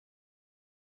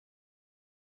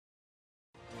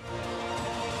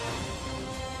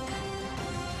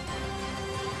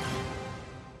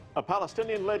A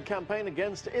Palestinian-led campaign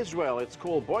against Israel. It's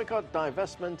called Boycott,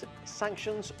 Divestment,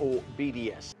 Sanctions, or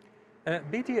BDS.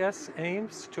 BDS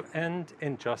aims to end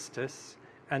injustice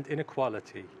and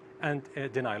inequality and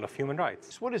denial of human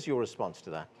rights. What is your response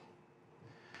to that?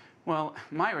 Well,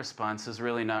 my response is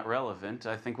really not relevant.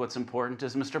 I think what's important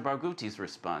is Mr. Barghouti's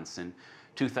response. In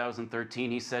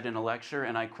 2013, he said in a lecture,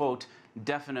 and I quote,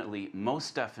 "Definitely,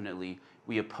 most definitely,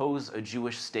 we oppose a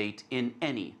Jewish state in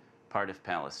any part of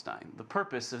Palestine." The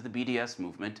purpose of the BDS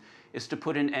movement is to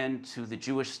put an end to the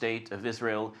Jewish state of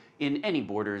Israel in any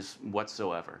borders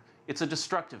whatsoever. It's a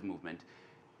destructive movement.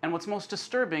 And what's most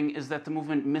disturbing is that the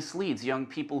movement misleads young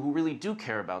people who really do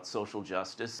care about social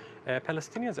justice.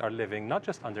 Palestinians are living not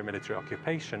just under military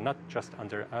occupation, not just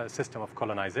under a system of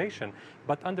colonization,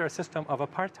 but under a system of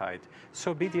apartheid.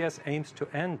 So BDS aims to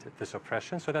end this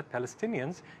oppression so that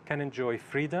Palestinians can enjoy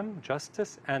freedom,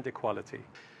 justice, and equality.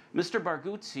 Mr.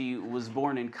 Barghouti was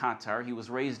born in Qatar, he was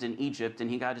raised in Egypt, and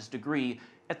he got his degree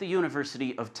at the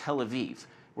University of Tel Aviv,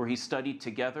 where he studied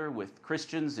together with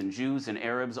Christians and Jews and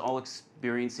Arabs, all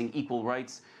experiencing equal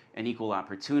rights and equal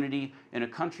opportunity in a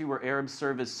country where Arabs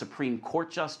serve as Supreme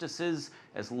Court justices,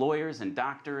 as lawyers and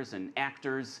doctors and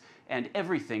actors, and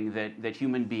everything that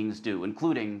human beings do,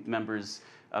 including members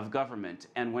of government.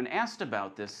 And when asked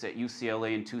about this at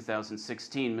UCLA in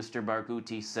 2016, Mr.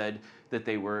 Barghouti said that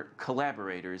they were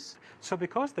collaborators. So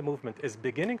because the movement is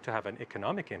beginning to have an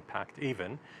economic impact,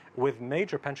 even with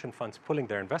major pension funds pulling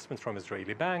their investments from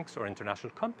Israeli banks or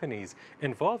international companies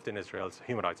involved in Israel's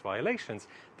human rights violations,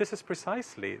 this is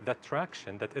precisely the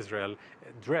traction that Israel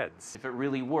dreads. If it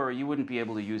really were, you wouldn't be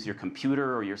able to use your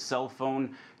computer or your cell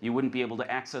phone. You wouldn't be able to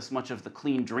access much of the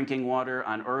clean drinking water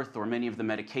on Earth or many of the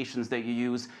medications that you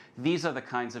use. These are the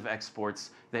kinds of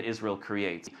exports that Israel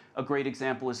creates. A great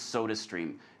example is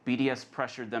SodaStream. BDS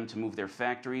pressured them to move their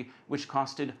factory, which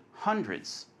costed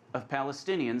hundreds of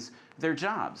Palestinians their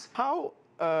jobs. How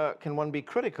can one be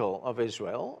critical of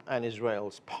Israel and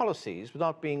Israel's policies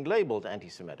without being labeled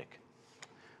anti-Semitic?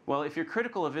 Well, if you're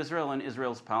critical of Israel and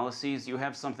Israel's policies, you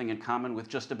have something in common with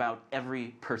just about every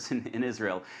person in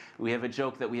Israel. We have a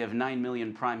joke that we have 9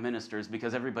 million prime ministers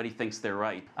because everybody thinks they're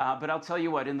right. But I'll tell you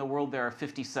what, in the world there are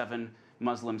 57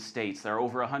 Muslim states. There are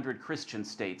over 100 Christian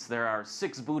states. There are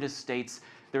 6 Buddhist states.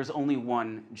 There's only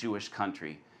one Jewish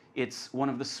country. It's one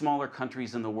of the smaller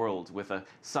countries in the world with a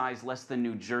size less than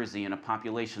New Jersey and a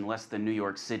population less than New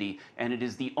York City, and it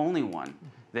is the only one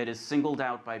that is singled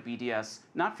out by BDS,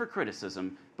 not for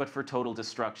criticism, but for total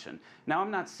destruction. Now,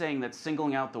 I'm not saying that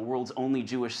singling out the world's only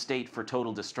Jewish state for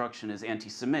total destruction is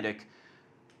anti-Semitic,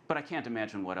 but I can't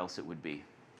imagine what else it would be.